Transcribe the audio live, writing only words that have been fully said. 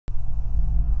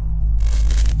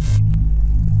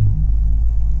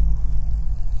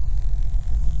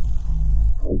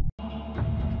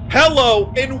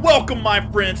Hello and welcome, my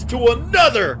friends, to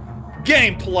another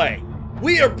gameplay.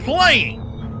 We are playing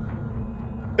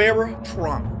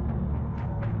Barotrauma.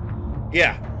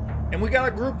 Yeah, and we got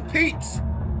a group of peeps.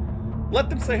 Let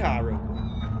them say hi real quick.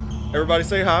 Everybody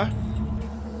say hi.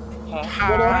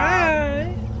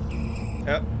 Hi.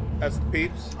 Yep, that's the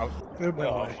peeps. Good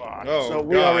boy. Oh, so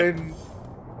we God. are in.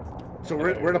 So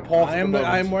we're in a party.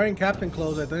 I'm wearing captain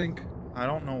clothes, I think. I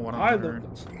don't know what I'm wearing.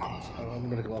 I'm a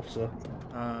medical officer.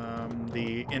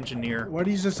 The engineer. What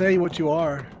do you just say what you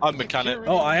are? I'm mechanic.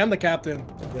 Oh, I am the captain.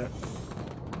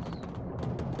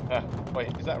 Yeah. Wait,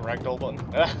 is that a ragdoll button?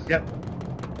 Yep.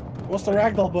 What's the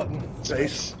ragdoll button?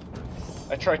 Space.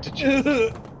 I tried to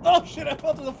choose. Oh shit, I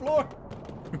fell to the floor.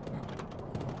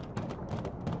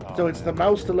 So it's the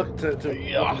mouse to look to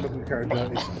Yeah. look at the character.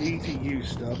 It's E to use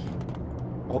stuff.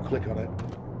 I'll click on it.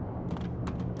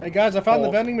 Hey guys, I found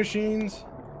the vending machines.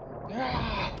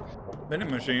 Vending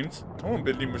machines. I want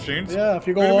vending machines. Yeah, if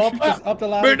you go Vending up, machines. just up the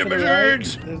ladder Vending to the right,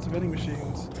 machines. there's vending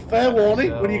machines. Fair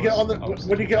warning: when you get on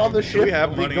the ship, we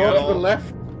have the money door at to all? the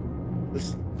left.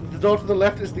 The door to the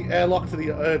left is the airlock to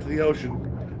the ocean.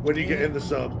 When you get in the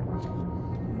sub,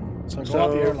 So go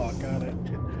out the airlock, got it.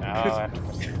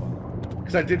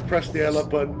 because I did press the airlock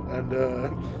button and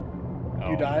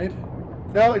You died?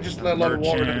 no, it just let a lot of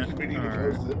water and Merchant. it immediately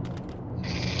Alright. closed it.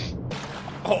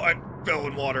 Oh, I fell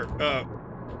in water.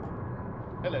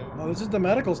 Hello. Oh, this is the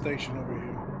medical station over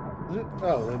here. Is it?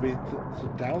 Oh, maybe it's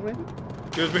down maybe.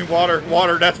 Excuse me, water.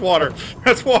 Water. That's water.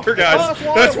 That's water, guys.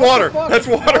 Oh, That's water. what the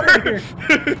fuck?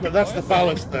 That's water. No, that's the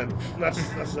ballast then. That's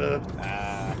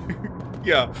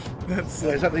Yeah. That's.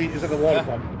 is that the water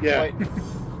pump? Yeah. Wait.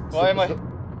 Why am I?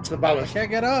 It's the I ballast. can't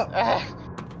get up.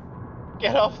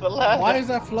 Get off the ladder. Why is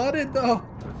that flooded though?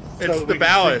 It's So the we can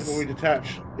ballast. sink when we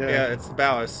detach. Yeah, it's the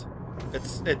ballast.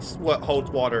 It's what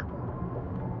holds water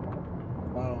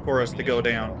Wow. for us to go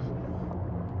down.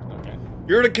 Okay.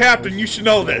 You're the captain. You should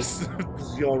know this. This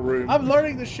is your room. I'm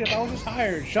learning this shit. I was just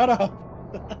hired. Shut up.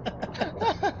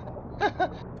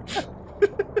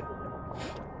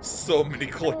 So many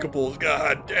clickables.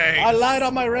 God dang. I lied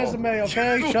on my resume,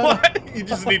 okay? Shut up. What? You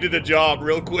just needed a job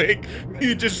real quick.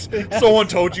 You just someone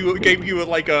told you, gave you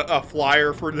like a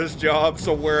flyer for this job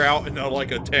somewhere out in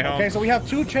like a town. Okay, so we have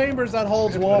 2 chambers that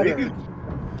holds water.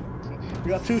 We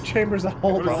got 2 chambers that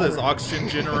hold What is water. this, oxygen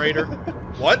generator?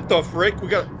 What the frick? We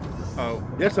got. Oh,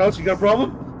 Yes, Alex, you got a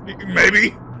problem?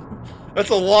 maybe. That's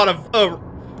a lot of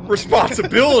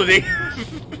responsibility.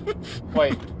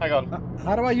 Wait, hang on.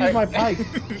 How do I use my pipe?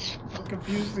 I'm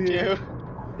confused You here.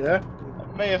 Yeah.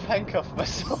 may have handcuffed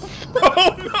myself.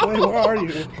 Oh no! Wait, where are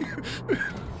you?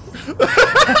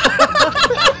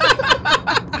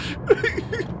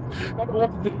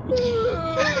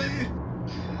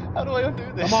 How do I undo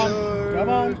this? Come on, come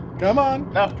on, come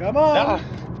on, No. come on.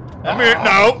 No. I'm here.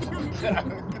 No.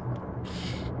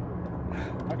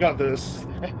 I got this.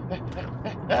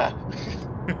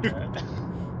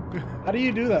 How do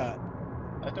you do that?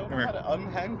 I don't Come know here. how to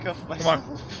unhandcuff on.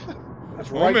 myself.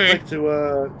 That's Oh, right man. click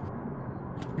to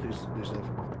do stuff.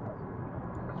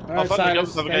 All right,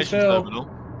 Silas, stay navigation still. terminal.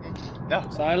 No.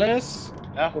 Silas.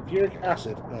 No. Sulfuric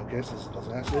acid. Okay, so this is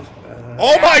acid.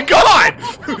 Oh my God!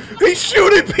 He's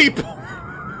shooting people.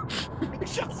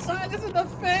 Shot Silas in the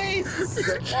face.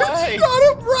 Why? Shot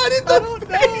him right in I the don't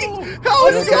face. know. How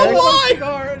is he Okay.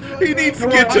 alive? He He needs to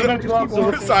Come get on, to I'm gonna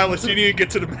go the up. Silas. You need to get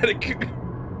to the medic.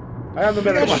 I am the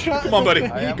got medical. shot Come on, buddy. in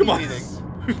the I am Come on. bleeding.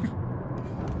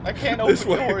 I can't open This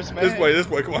way. doors, man. This way. This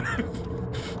way. Come on.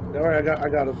 Don't worry, I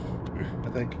got him. I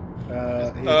think. Is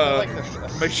there like a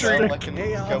make sure cell you- I can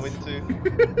Chaos. go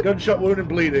into. Gunshot wound and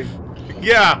bleeding.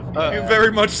 Yeah,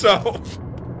 very much so.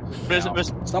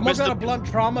 Someone's got a blunt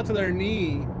trauma to their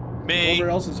knee. Me. Whoever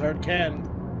else is hurt can.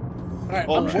 Alright,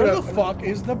 Oh, where the fuck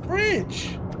is the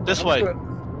bridge? This way.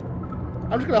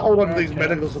 I'm just gonna hold on to these Okay.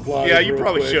 medical supplies. Yeah, you real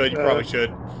probably quick. should. You probably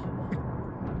should.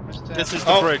 This is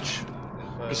the Oh. bridge.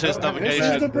 This is This navigation.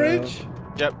 is the bridge?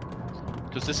 Yep.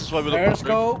 Because this is where we're looking.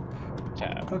 Periscope.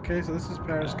 Tab. Okay, so this is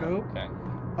periscope. Okay.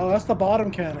 Oh, that's the bottom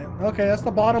cannon. Okay, that's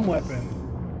the bottom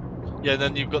weapon. Yeah,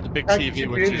 then you've got the big Thank TV, you,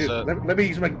 which is Indian. Let me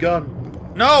use my gun.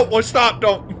 No, well, stop!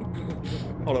 Don't.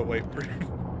 Hold on, wait.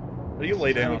 How do you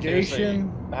lay down? Navigation.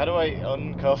 How do I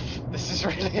uncuff? This is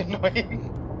really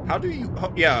annoying. How do you?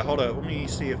 Yeah, hold on. Let me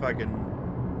see if I can.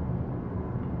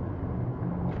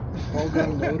 Ball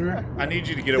gun loader. I need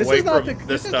you to get This away is not from the, this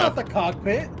this stuff. is not the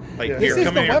cockpit. Like Yeah. here, This is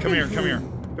come the in here, come weapons here, come here,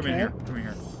 room. come in here, come in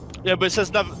here. yeah, but it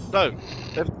says no.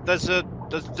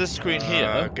 There's this screen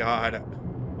here, God.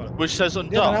 which says Yeah, the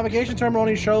undock. navigation terminal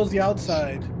only shows the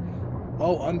outside.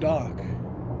 Oh, undock.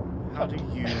 How do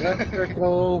you?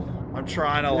 Electrical. I'm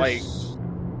trying to like.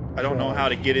 I don't know how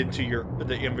to get into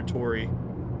the inventory.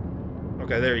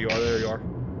 Okay, there you are. There you are.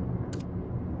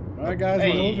 All right, guys, we're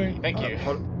Hey, moving. thank you.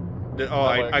 Oh,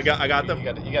 I got them. You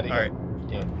got it. All right.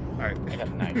 Yeah. All right. I got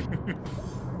a knife.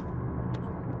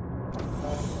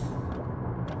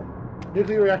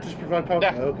 Nuclear reactors provide power.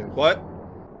 Yeah. Oh, okay. What?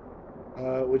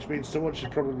 Which means someone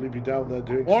should probably be down there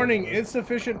doing. Warning, something.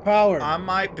 insufficient power. I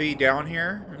might be down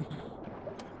here.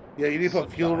 Yeah, you need to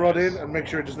put fuel rod in and make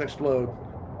sure it doesn't explode.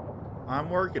 I'm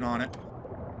working on it.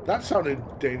 That sounded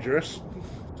dangerous.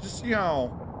 Just, you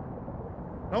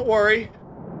know, don't worry.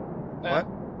 What?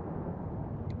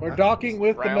 We're docking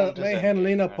with the Round is Mayhem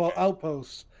empty. Okay.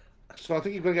 outpost. So I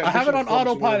think you're gonna get. I have it on mission from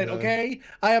somewhere autopilot, there. okay?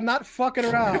 I am not fucking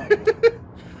around.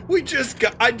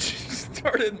 I just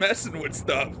started messing with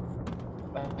stuff.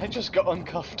 I just got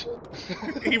uncuffed.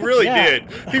 He really Yeah.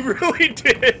 did. He really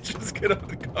did just get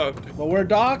uncuffed. But we're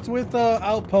docked with the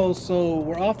outpost, so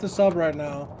we're off the sub right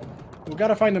now. We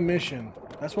gotta find a mission.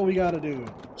 That's what we gotta do.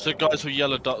 So guys with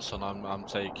yellow dots on, I'm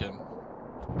taking.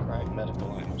 Right,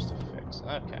 medical items to fix.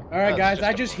 Okay. All right, That's guys, I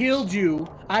a just bonus. healed you.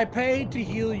 I paid to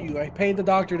heal you. I paid the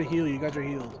doctor to heal you. You guys are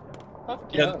healed.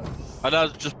 Yeah. And I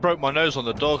just broke my nose on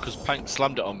the door because Pank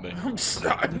slammed it on me. I'm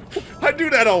sorry. I do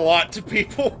that a lot to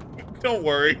people. Don't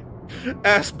worry.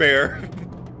 Ask Bear.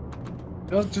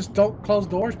 Just don't close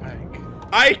doors, Pank.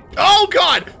 Oh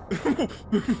God!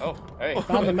 Oh, hey.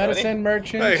 Found the medicine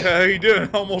merchant. Hey, how you doing?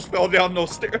 Almost fell down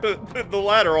those the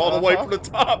ladder all the way from the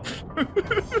top.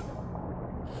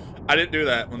 I didn't do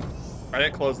that one. I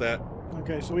didn't close that.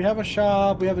 Okay, so we have a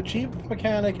shop, we have a chief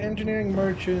mechanic, engineering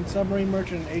merchant, submarine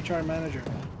merchant, and HR manager.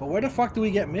 But where the fuck do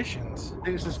we get missions? I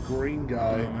think it's this green Oh,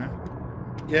 guy. man.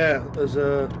 Yeah, there's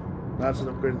a. That's an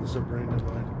upgrade to the submarine. Never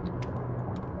mind.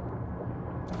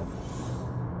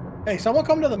 Hey, someone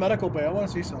come to the medical bay. I want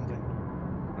to see something.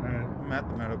 Alright. I'm at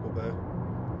the medical bay.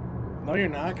 No, you're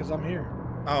not, because I'm here.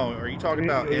 Oh, are you talking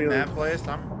about in that place?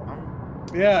 I'm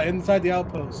Yeah, inside the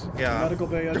outpost. Yeah. The medical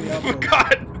bay on the Oh outpost.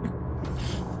 God!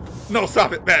 No,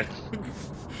 stop it, man.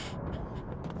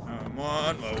 I'm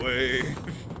on my way.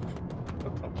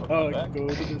 Oh, go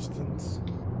the distance.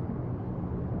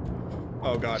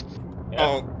 Oh God. Yeah.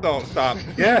 Oh no, stop.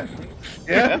 Yeah.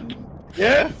 Yeah.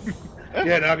 Yeah.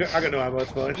 Yeah. No, I got no ammo.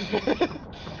 It's fine.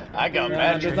 I got Nah,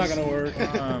 batteries. that's not gonna work.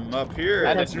 I'm up here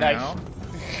I did now.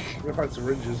 I'm gonna find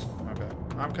syringes. Okay,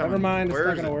 I'm coming. Never mind, it's Where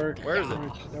not is gonna it? work. Where is it?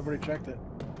 I've already checked it.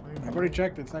 I've already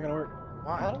checked it. It's not gonna work.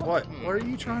 Why? What? What are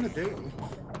you trying to do?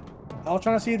 I was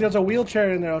trying to see if there's a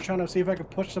wheelchair in there. I was trying to see if I could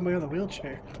push somebody on the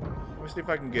wheelchair. Let me see if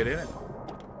I can get in it.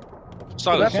 I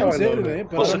Silence. That's how can I sit load in it. it,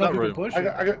 but What's I in don't know that if you room? can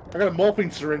push it. I got a morphine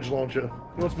syringe launcher.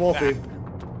 He wants morphine.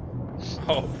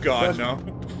 Oh God, no.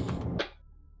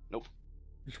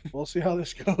 We'll see how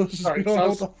this goes. Alright, We don't know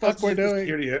what so the fuck we're doing.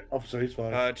 Security officer, he's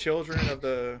fine. Children of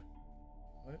the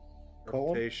what?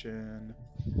 Colon? Reputation.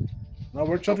 No,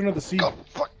 we're children of the sea. Oh,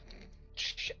 fuck.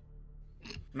 Shit.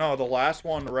 No, the last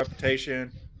one, the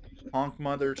reputation. Honk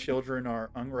mother children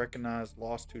are unrecognized,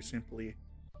 lost too simply.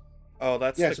 Oh,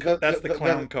 that's Yeah, the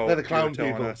clown cult. They're the you were clown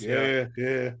telling people. us,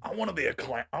 Yeah. I want to be a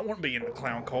clown. I want to be in the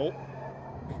clown cult.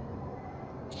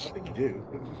 I think you do.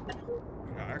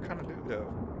 I kind of do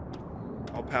though.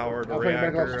 I'll power the I'll bring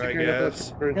back reactor, lots of I security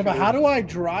guess. Yeah, but how do I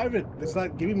drive it? It's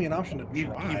not giving me an option to you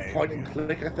drive. point and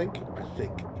click? I think.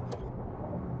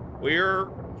 We're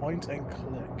Point and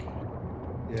click.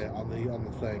 Yeah, on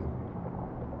the thing.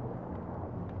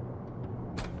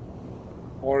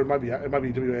 Or it might be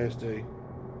WASD.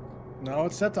 No,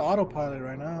 it's set to autopilot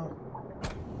right now.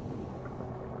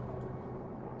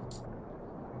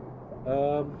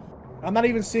 I'm not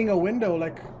even seeing a window.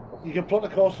 Like, You can plot the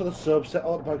course for the sub, set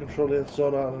autopilot control in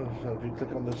sonar. If you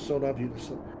click on the sonar view,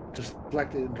 just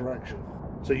select it in direction.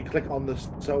 So you click on the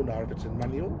sonar if it's in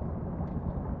manual.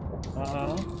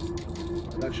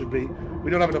 That should be. We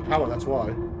don't have enough power. That's why.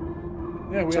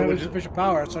 yeah, we So have we're insufficient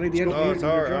power, so I need the oh, engineer it's to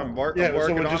do all the right. job. I'm Yeah, so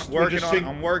working we're on just- it. we're just sync-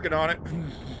 I'm working on it.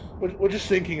 We're just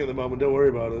sinking at the moment. Don't worry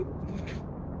about it.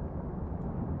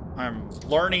 I'm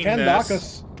learning Can this. dock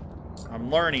us. I'm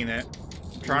learning it.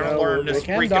 I'm trying No, to learn they this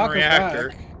Can freaking dock us reactor.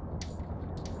 back.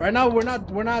 Right now, we're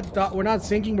not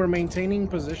sinking. We're maintaining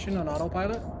position on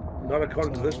autopilot. Not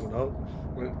according to this one, no.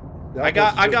 The I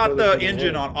got outpost is the further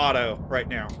engine away. on auto right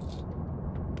now.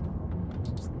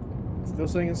 Still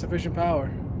saying insufficient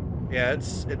power. Yeah,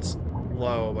 it's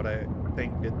low, but I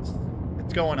think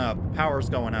it's going up. Power's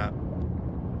going up.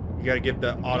 You gotta give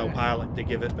the autopilot to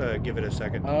give it a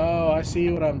second. Oh, I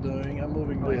see what I'm doing. I'm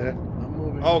moving. Oh, now. yeah. I'm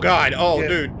moving. Oh God! Oh Yeah.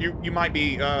 dude, you might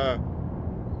be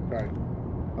Right.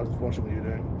 I was just watching what you're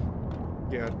doing.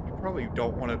 yeah. You probably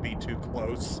don't want to be too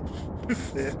close.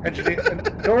 Yeah, engineer.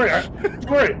 Don't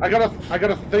worry. I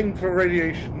got a thing for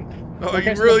radiation. Oh,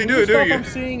 Okay, you so really the blue do stuff you? I'm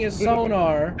seeing is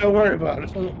sonar. Don't worry about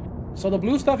it. So the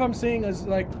blue stuff I'm seeing is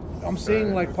like I'm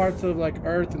seeing like parts of like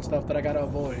Earth and stuff that I gotta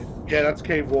avoid. Yeah, that's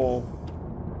cave wall.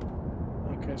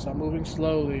 Okay, so I'm moving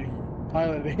slowly,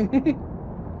 piloting.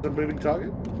 The moving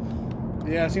target.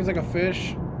 Yeah, it seems like a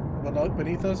fish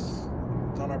beneath us.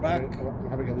 It's on our back. I'm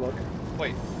having a look.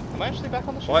 Wait, am I actually back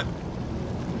on the ship? What?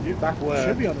 You Back where?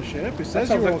 should be on the ship. It says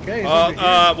sounds you're like- okay. It says you're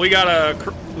here.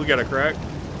 We got a crack.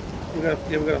 We're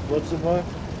gonna flood somewhere.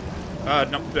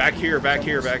 No, back here.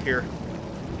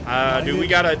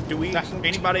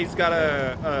 Anybody's got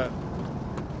a,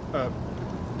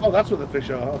 Oh, that's where the fish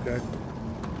are. Okay.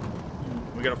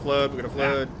 we got a flood.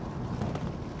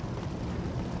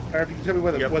 If you can tell me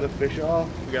where the fish are.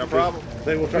 We got a problem.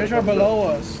 They will try Fish to are come below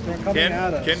us. They're coming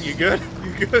at us. Ken, you good?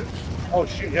 You good? Oh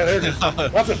shit! Yeah, there it is.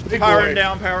 That's a big Powering boy.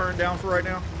 down for right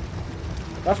now.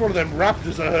 That's one of them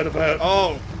raptors I heard about.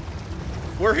 Oh,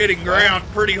 we're hitting ground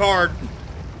pretty hard.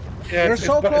 Yeah, We're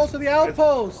so close to the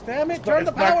outpost. Damn it! Turn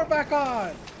the power back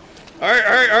on. All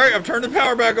right. I'm turning the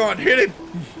power back on. Hit it.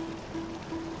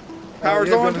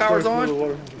 Power's on.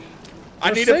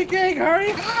 I need sinking.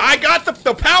 Hurry! I got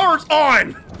the power's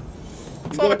on.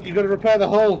 You gotta repair the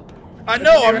hull. I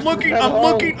know. I'm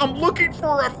looking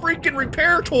for a freaking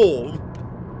repair tool.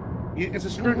 It's a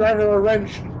screwdriver or a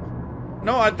wrench.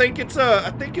 No, I think it's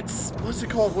what's it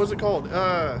called? It's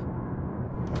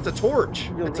a torch.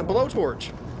 It's a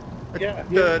blowtorch.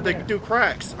 They do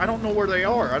cracks. I don't know where they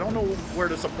are. I don't know where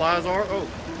the supplies are. Oh,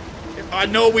 I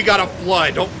know we got a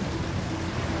flood.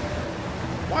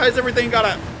 Why has everything got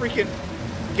a freaking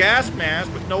gas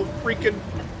mask but no freaking?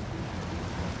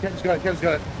 Ken's got it.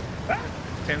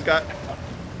 Ken's got.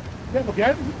 Never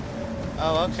again.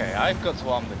 Oh, okay. I've got to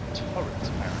arm the turrets,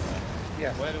 apparently.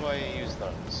 Yes. Where do I use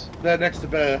those? They're next to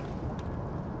Bear.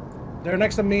 They're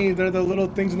next to me. They're the little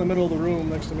things in the middle of the room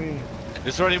next to me.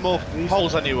 Is there any more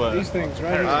holes anywhere? These things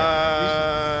right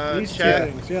here. These two chat.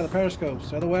 things. Yeah, the periscopes.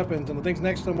 They're the weapons, and the things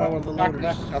next to them are one of the Back loaders.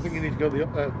 left. I think you need to go the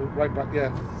right back. Yeah,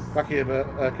 back here,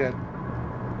 Ken.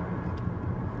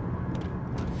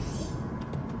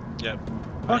 Yep.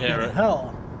 I hear Fucking it.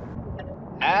 hell.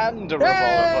 And a revolver.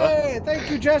 Hey!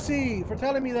 Thank you, Jesse, for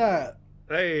telling me that.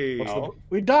 Hey.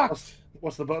 We docked.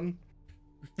 What's the button?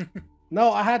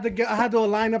 No, I had to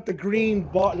line up the green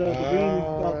bar,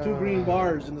 two green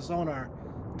bars in the sonar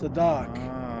to dock,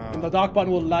 and the dock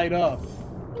button will light up.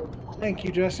 Thank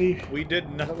you, Jesse. We did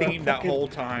nothing that whole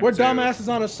time. We're too. dumbasses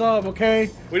on a sub, okay?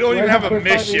 We don't even have a We're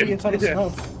fighting mission. idiots on a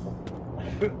sub.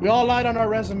 We all lied on our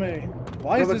resume.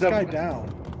 Why is this guy down?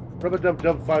 Rubber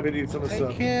dub 5 idiots on the Take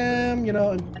sub. him,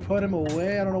 and put him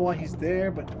away. I don't know why he's there,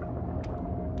 but.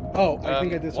 Oh, I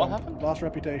think I did what something. happened? Lost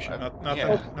reputation. Nothing.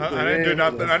 Yeah. I didn't do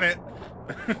nothing.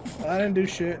 I didn't do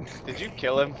shit. Did you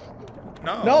kill him?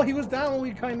 No. No, he was down when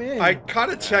we came in. I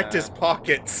kind of checked his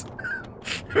pockets.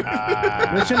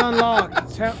 Mission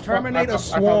unlocked. Terminate a I found the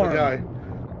swarm. guy.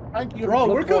 Thank you. Bro,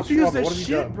 we're Blood confused Force Trauma. What as have you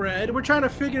shit, done? Brad. We're trying to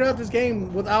figure out this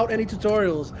game without any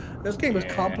tutorials. This game is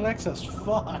Yeah. complex as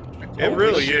fuck. It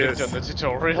really should have is. done the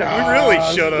tutorial. We really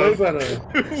should Way have. better.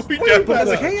 We Way definitely. better.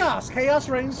 That's chaos. Chaos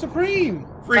reigns supreme.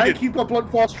 Thank you, got blood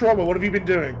force trauma. What have you been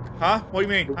doing? Huh? What do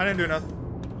you mean? I didn't do nothing.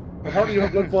 Apparently you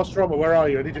have blood force trauma. Where are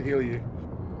you? I need to heal you.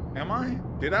 Am I?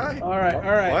 Did I? All right, all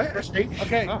right. What? Press H.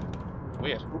 Okay. Oh,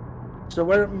 weird. So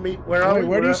where are we? Where do you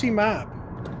We're see map?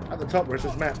 at the top where it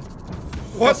says map?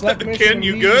 What? Select mission Ken,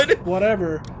 you leave, good?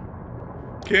 Whatever.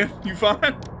 Ken, you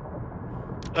fine?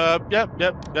 Yep.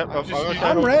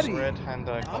 I'm ready. Red hand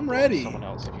icon I'm for ready. someone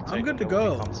else if you I'm take good them, to there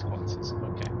will be go. Consequences.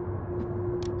 Okay.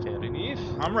 Fair enough.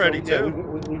 I'm ready So, yeah,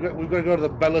 too. we've got to go to the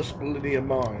Bellis linear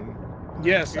mine.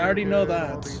 Yes, I already know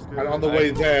that. And on the way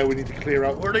there, we need to clear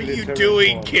out. What are the you internal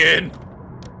doing, farm. Ken?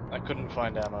 I couldn't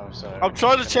find ammo, so. I'm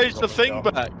trying to change the Got thing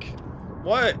gun. back.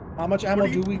 What? How much ammo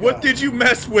do we got? What did you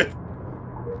mess with?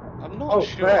 I'm not Oh,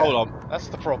 sure. there. Hold on. That's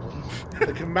the problem.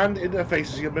 The command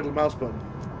interface is your middle mouse button.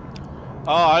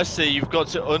 Oh, I see. You've got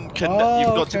to unconnect. Oh,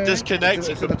 You've got to okay. disconnect It's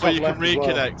it at the before top you can left as well.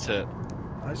 reconnect it.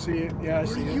 I see it. Yeah, I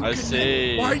see it. I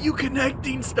see. Why are you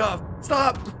connecting stuff?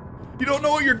 Stop! You don't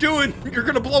know what you're doing. You're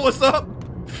gonna blow us up.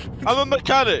 I'm a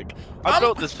mechanic. I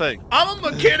built this thing. I'm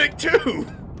a mechanic too.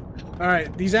 All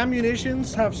right, these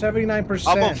ammunitions have 79%.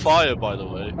 I'm on fire, by the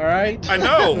way. All right. I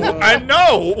know. I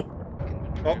know.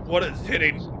 Oh, what is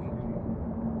hitting?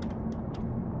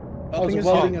 Nothing is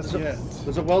well, hitting us yet.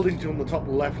 There's a welding tool in the top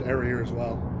left area as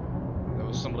well. There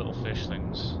was some little fish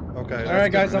things. Okay. All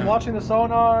right, guys, I'm watching the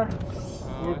sonar.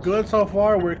 Oh, We're good so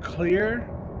far. We're clear.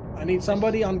 I need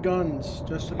somebody on guns,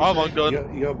 just to be I'm safe. on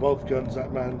gun. You got both guns,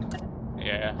 that man.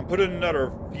 Yeah. I'm putting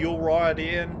another fuel rod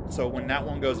in, so when that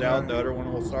one goes out, the other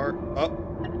one will start up.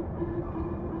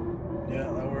 Yeah,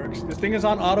 that works. works. This thing is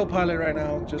on autopilot right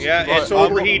now. Just Yeah, it's Right,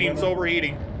 overheating. It's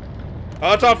overheating.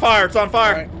 Oh, it's on fire. It's on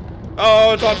fire. Right.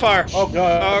 Oh, it's on fire. Oh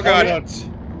god. Oh, God.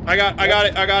 Oh, I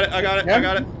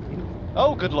got it.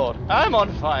 Oh, good lord. I'm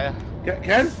on fire.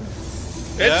 Ken?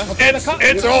 It's Yeah, over.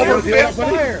 yeah, It's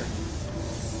fire.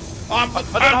 I don't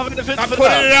have anything I'm for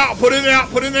putting that. it out.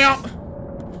 Putting it out.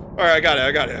 All right, I got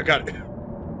it.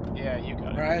 Yeah, you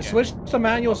got it. All right, yeah. switch to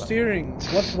manual steering.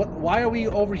 Why are we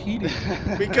overheating?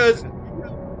 Because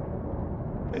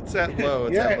it's that low.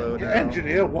 It's that low now.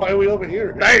 Engineer, why are we over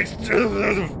here?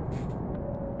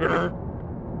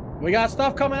 We got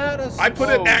stuff coming at us. I put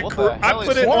it at. what the I hell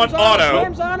put is it on Swarms on us, auto.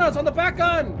 Swarms on us on the back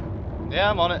gun. Yeah,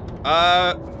 I'm on it.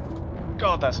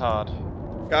 God, that's hard.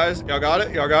 Guys, y'all got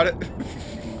it.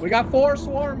 We got 4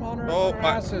 swarm on our, Oh, on our my-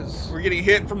 asses. We're getting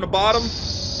hit from the bottom.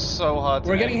 So hard.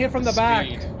 We're today. getting hit from the back.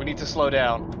 Speed. We need to slow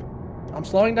down. I'm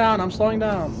slowing down. I'm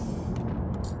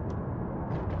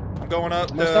going up.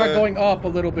 I'm gonna start going up a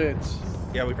little bit.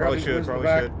 Yeah, we probably should.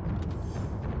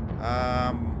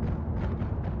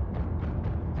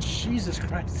 Jesus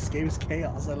Christ, this game is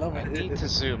chaos. I love I it. need to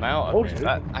zoom out a bit.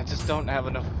 I just don't have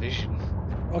enough vision.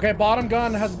 Okay, bottom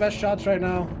gun has the best shots right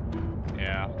now.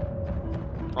 Yeah.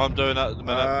 I'm doing that at the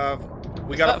minute.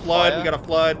 We Is got a that flood. fire? We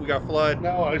got a flood.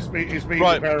 No, it's me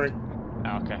Right. repairing.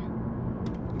 Oh, okay.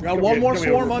 We got Come one here, more come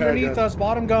here, swarm repair underneath gun. us.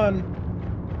 Bottom gun.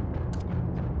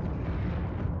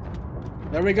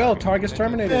 There we go. Target's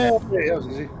terminated. Yeah, that was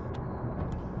easy.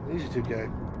 Easy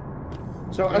 2K.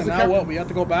 So as And the now captain, what? We have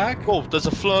to go back? Oh, there's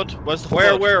a flood. Where's the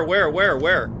Where? flood?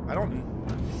 I don't.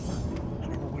 I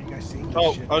don't know what you guys see.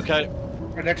 Oh, Shit. okay.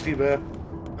 right next to you, Bear.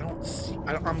 I don't see.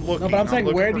 I'm looking. No, but I'm saying,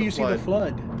 looking where for do you see the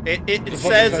flood? It The flood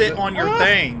says says it it. on your Ah!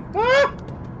 thing. Ah!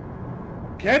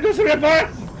 Ken, do something on fire!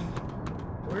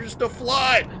 Where's the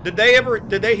flood? Did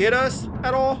they hit us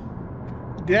at all?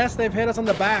 Yes, they've hit us on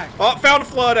the back. Oh, found a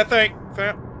flood, I think.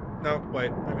 No,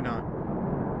 wait, maybe not.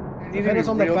 You They've need hit to us be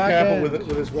on the real back careful end. with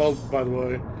this weld, by the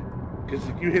way. Because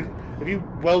if you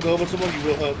weld over someone, you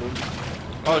will hurt them.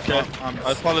 Okay. I'm-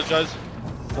 I apologize.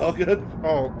 All good.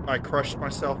 Oh, I crushed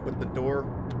myself with the door.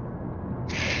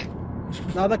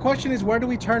 Now the question is, where do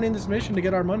we turn in this mission to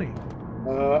get our money?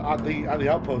 At the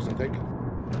outpost, I think.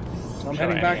 So I'm Sure,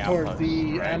 heading back any towards outpost,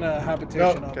 the right. Anna habitation.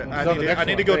 No, Okay, outpost. No, the next I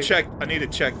need one, to go thanks. check. I need to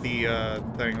check the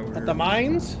thing over At here. the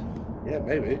mines? Yeah,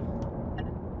 maybe.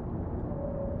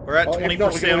 We're at Oh, if not, we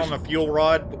 20% can on the fuel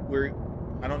rod, but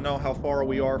I don't know how far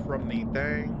we are from the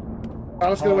thing.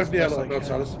 Let's go Oh, with the as best airlock. I No, can.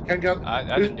 Silas. Ken, go. I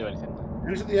didn't do anything.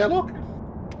 Who's at the airlock?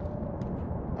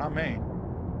 Not me.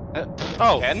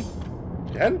 Oh. Ken?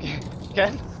 Ken?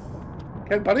 Ken?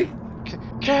 Ken, buddy?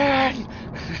 Ken!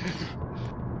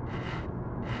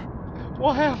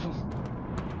 What happened?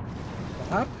 What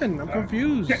happened? I'm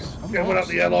confused. I'm Ken went out lost.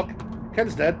 the airlock.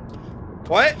 Ken's dead.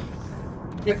 What?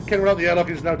 Ken went out the airlock.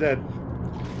 He's now dead.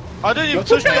 I didn't even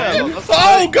touch the airlock. That's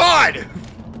Oh amazing. God!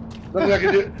 Nothing I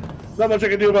can do. Not much I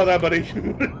can do about that, buddy.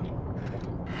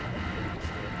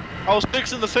 I was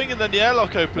fixing the thing and then the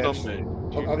airlock opened on me.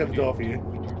 I'll get the door for you.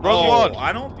 Wrong one.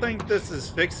 I don't think this is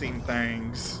fixing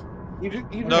things. You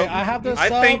No. Okay, I have the I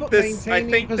sub think this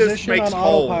maintaining makes position on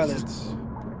holes. autopilot.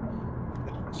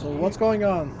 So what's going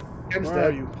on? Ken's Where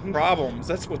are dead. you? Problems.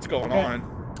 That's what's going Okay. on.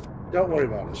 Don't worry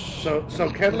about it. So Ken left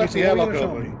the So what are you airlock gonna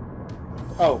show open. me?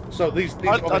 Oh, so these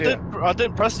over here. I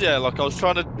didn't press the airlock. I was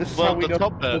trying to This is how weld we the know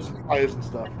top there. there's fires and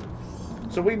stuff.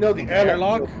 So we know the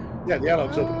Airlock? Yeah, the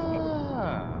airlock's open.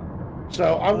 Ah.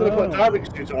 So I'm gonna put a Oh. diving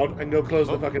suit on and go close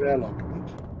the fucking airlock.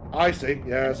 I see.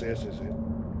 Yeah, I see.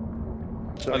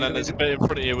 So And then there's a bit in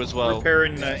front of you as well.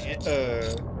 Repairing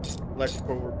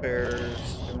electrical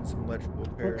repairs. Doing some electrical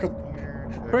repairs.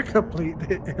 We're complete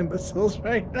imbeciles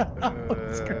right now.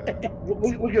 It's Uh, great.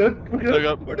 we're good. We're There you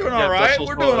good. go. We're doing Yeah, all right. vessel's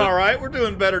We're doing spotted. all right. We're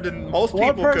doing better than most One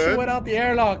people person could. went out the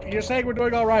airlock. You're saying we're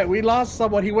doing all right. We lost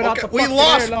someone. He went out Okay, the we fucking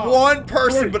lost airlock. one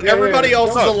person, but Yeah, everybody yeah. else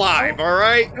is No. alive. All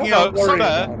right. You know, Don't worry some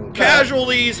fair. about it.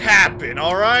 casualties happen.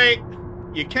 All right.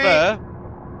 You can't. There.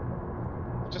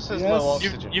 Just says Yes. low You've-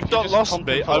 oxygen. you've If you not just lost pump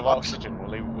me, him full of I've- oxygen.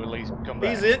 Will he come back?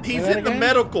 He's Say in that the again?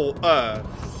 medical. Okay,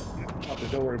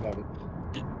 don't worry about it.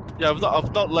 Yeah,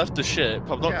 I've not left the ship.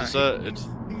 I've not Yeah. deserted.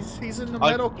 He's in the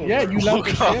I- medical. Yeah, you left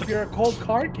the God. ship. You're a cold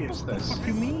carcass. What the fuck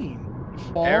you mean?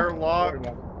 Paul? Airlock. Don't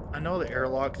worry about I know the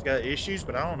airlock's got issues,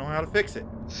 but I don't know how to fix it.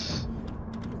 it.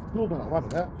 Cool about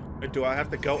that. Do I have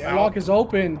to go The airlock out? is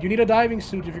open. You need a diving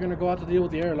suit if you're gonna go out to deal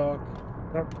with the airlock.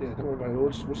 Don't worry about it. We'll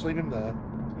just leave him there.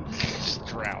 Just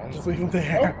drown. Just leave him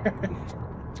there.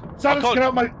 Silas,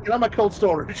 can't- get out my cold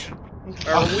storage.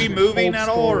 Are we moving at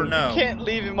all or no? You can't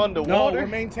leave him No, underwater. we're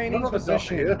maintaining None of us are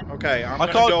position. here. Okay, I'm I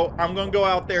gonna go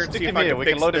out there and Stick see if him I here. can We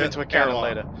fix can load him the into a cannon airlock.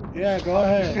 later. Yeah, go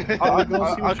ahead. I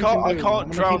Go see what you can't. can I do. can't I'm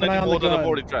gonna drown keep an eye on any more the than I've gun.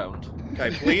 already drowned.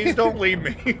 Okay, please don't leave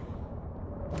me.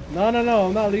 No,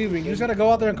 I'm not leaving. You just gotta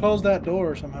go out there and close that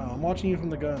door somehow. I'm watching you from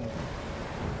the gun.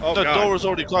 Oh The god. door is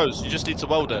already closed. You just need to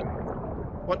weld it.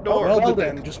 What door? Weld weld it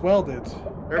it. then. Just weld it.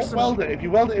 There's Don't some. weld it. If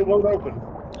you weld it, it won't open.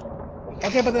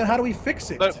 Okay, but then how do we fix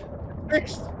it? No.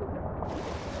 Fixed.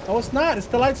 Oh, it's not. It's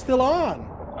the light's still on.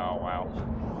 Oh wow.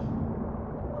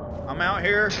 I'm out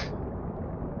here.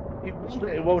 If you weld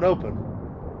it, it won't open.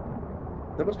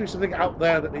 There must be something out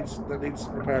there that needs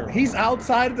repairing. He's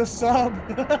outside the sub.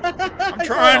 I'm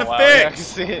trying Oh, to wow, yeah, I can fix.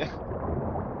 see it.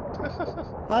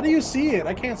 How do you see it?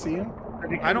 I can't see him.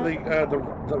 If you I come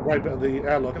don't- the right bit of the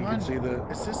airlock, Am you I- can see the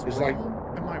Is this It's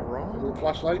wrong? Am I little wrong?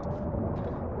 flashlight.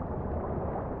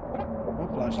 What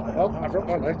flashlight? Oh, I broke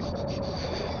my leg.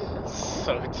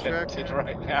 So tempted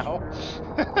right now.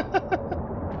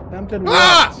 Tempted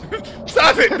Ah! what?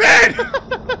 Stop it, Ben!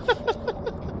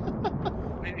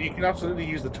 You can absolutely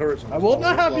use the turrets. I will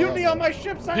not have mutiny on my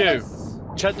ship, Silas.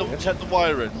 Check the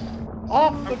wiring.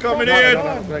 Off the coming front in.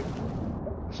 gun.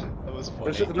 That was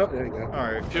Let's shut the funny. door. There you go.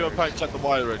 Alright. Pew and Pack, check the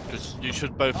wiring because you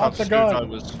should both Off have the gun.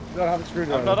 screwdrivers. You don't have a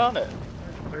screwdriver. I'm not on it.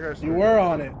 You were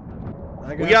on it.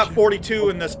 I We got you. 42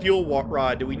 in this fuel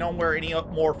rod. Do we know where any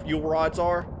more fuel rods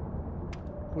are?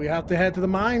 We have to head to the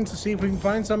mines to see if we can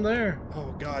find some there.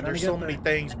 Oh god, Trying there's to so get many there.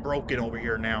 things broken over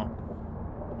here now.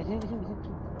 We're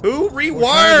Who trying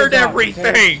rewired to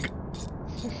everything?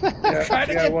 Yeah, Trying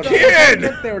to yeah, get what- there. Kid!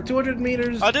 Get there. 200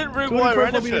 meters. I didn't 224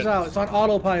 rewire meters anything. out. It's on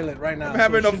autopilot right now. I'm so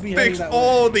having it to should be heading fix that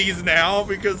all way. of these now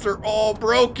because they're all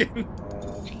broken.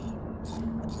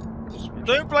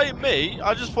 Don't blame me.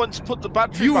 I just wanted to put the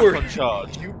battery You back were- on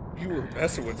charge. You were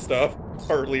messing with stuff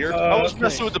earlier. I was okay.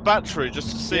 messing with the battery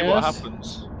just to see what Yes.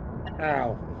 happens.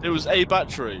 Ow. It was a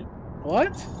battery.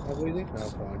 What? Oh, really? No,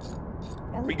 fine.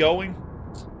 Are we going?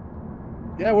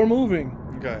 Yeah, we're moving.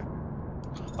 Okay.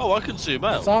 Oh, I can zoom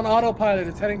It's out. on autopilot.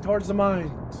 It's heading towards the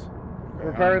mines.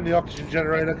 Repairing the oxygen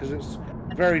generator because it's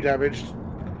very damaged.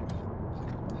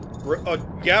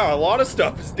 Yeah, a lot of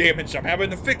stuff is damaged. I'm having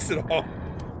to fix it all.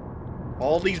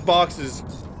 All these boxes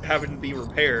having to be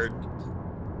repaired.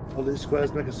 All these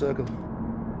squares make a circle.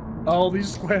 All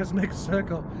these squares make a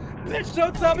circle. Bitch,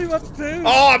 don't tell me what to do.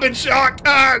 Oh, I've been shocked.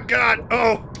 Oh, God.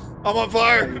 Oh, I'm on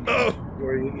fire. Oh.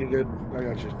 You're good. I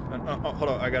got you. Hold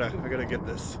on. I gotta get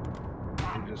this.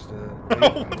 You just,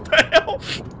 Oh, what the hell?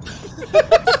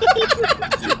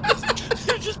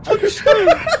 You just punched me.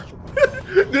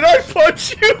 Did I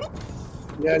punch you?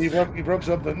 Yeah, you broke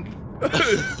something.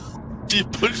 You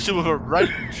punched him with a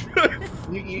wrench.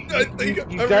 You I think I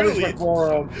damaged really- my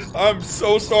forearm. I'm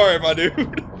so sorry, my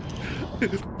dude. You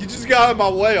just got in my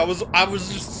way. I was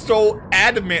just so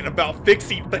adamant about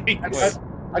fixing things.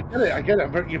 I get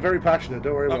it. You're very passionate.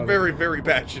 Don't worry about I'm it. very, very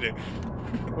passionate.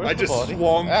 Where's I the just body?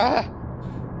 swung. Ah,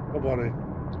 Come on in.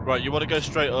 Right, you want to go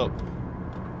straight up.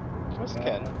 where's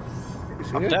Ken? Is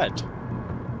he I'm here? dead.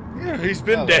 Yeah, he's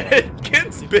been Oh, dead.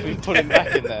 Ken's We been put him dead.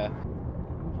 back in there.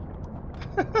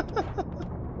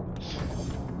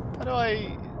 How do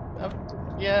I?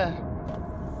 Yeah.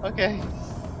 Okay.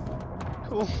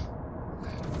 Cool.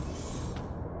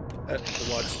 That's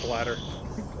blood splatter.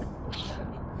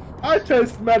 I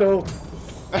taste metal.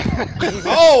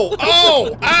 Oh!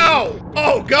 Oh! Ow!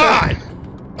 Oh, God!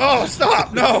 Oh,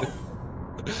 stop! No!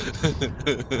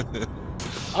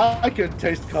 I can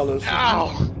taste colors.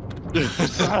 Ow!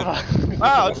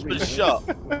 Ah, I just been shot.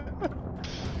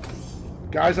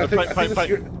 Guys, I think Fight.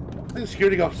 the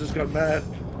security officer's gone mad.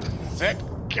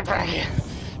 Get back here!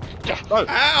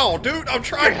 Ow! Dude, I'm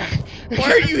trying.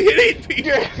 Why are you hitting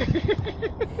me?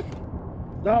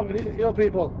 No, we need to heal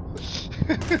people.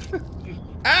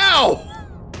 Ow!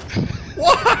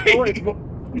 Why? Don't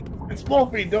worry, it's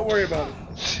morphine. Don't worry about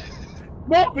it.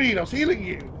 Morphine. I was healing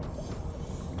you.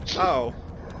 Oh.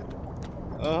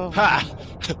 Oh. Ha!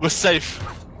 We're safe.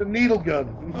 The needle gun.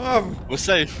 We're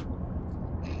safe.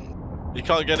 You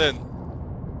can't get in.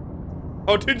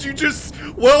 Oh, did you just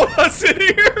weld us in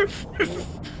here?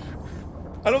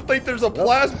 I don't think there's a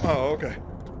plasma. Oh, okay.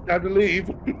 Time to leave.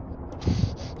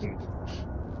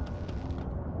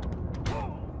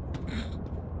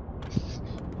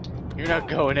 You're not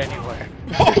going anywhere.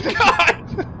 Oh,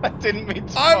 God! I didn't mean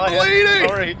to. I'm fly. bleeding!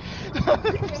 Sorry.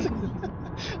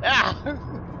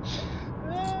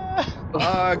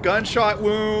 Ah. Gunshot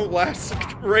wound,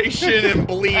 laceration, and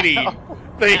bleeding.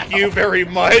 Thank you very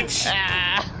much.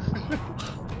 Ah.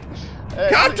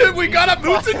 Captain, we got a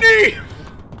mutiny!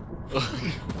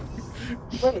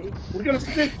 We're gonna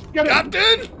stick. Get him.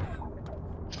 Captain!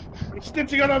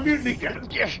 Snitching on our mutiny, Captain.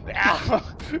 Ow.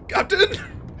 Captain!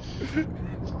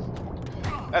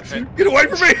 That's it. Get away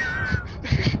from me!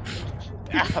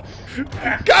 Ow.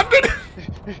 Captain!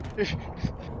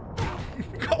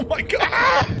 Oh my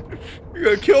god! You're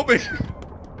gonna kill me!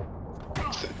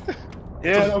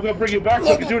 Yeah, I'm gonna bring you back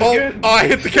so I can do it again. Oh, I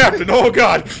hit the captain! Oh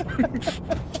god!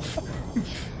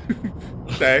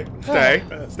 Stay.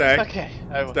 Okay,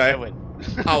 I win.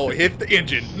 I will hit the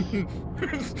engine.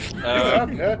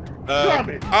 Okay. Grab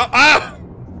it.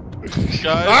 Guys,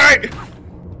 Alright!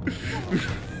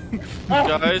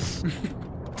 guys,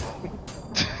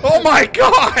 Oh my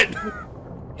god!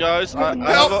 guys, I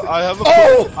Help. have a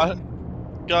Oh!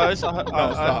 guys, I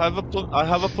stop.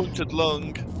 have a punctured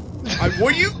lung.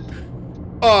 Were you?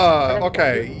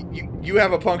 Okay. You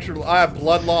have a punctured. I have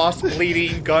blood loss,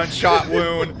 bleeding, gunshot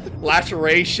wound,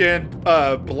 laceration,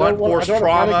 blunt force I don't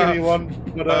trauma. panic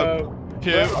anyone, but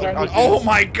Oh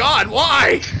my god!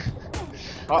 Why?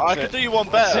 I can do you one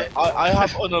better. I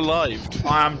have unalived.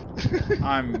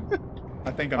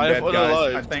 I think I'm I dead, have guys.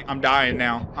 unalived. I think I'm dying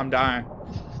now. I'm dying.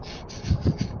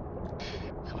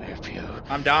 Come here, Pew.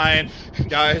 I'm dying,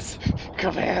 guys.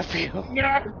 Come here, Pew.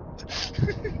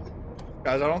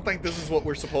 Guys, I don't think this is what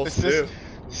we're supposed to do.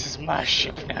 This is my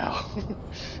ship now.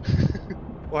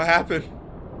 What happened?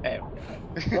 Hey.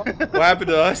 What happened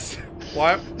to us?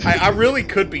 Why? I really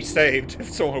could be saved if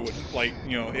someone would, like,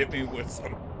 you know, hit me with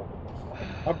some.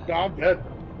 I'm dead.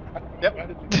 Yep.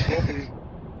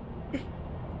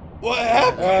 What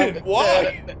happened?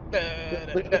 Why?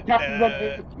 The captain runs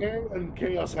into chair and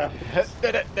chaos happens.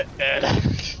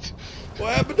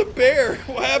 What happened to Bear?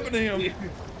 What happened to him? You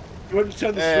wouldn't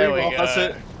turn the There stream we off. go. That's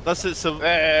it. That's it. So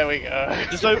There we go.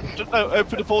 just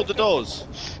open up all the doors.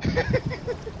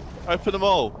 Open them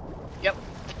all. Yep.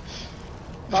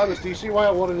 Thomas, do you see why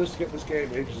I wanted us to get this game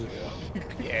ages ago?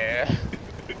 Yeah.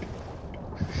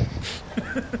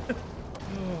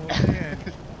 Oh man.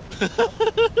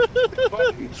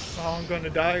 Oh, I'm gonna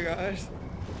die, guys.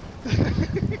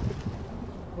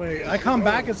 Wait, I come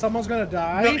back and someone's gonna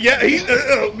die? No, yeah,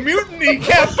 mutiny,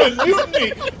 Captain,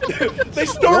 mutiny. They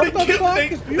started What the fuck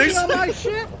killing. is mutiny on my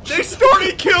ship? They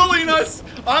started killing us.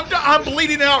 I'm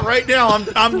bleeding out right now.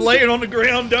 I'm laying on the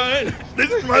ground dying. This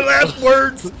is my last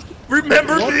words.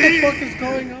 Remember What me. the fuck is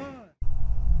going on?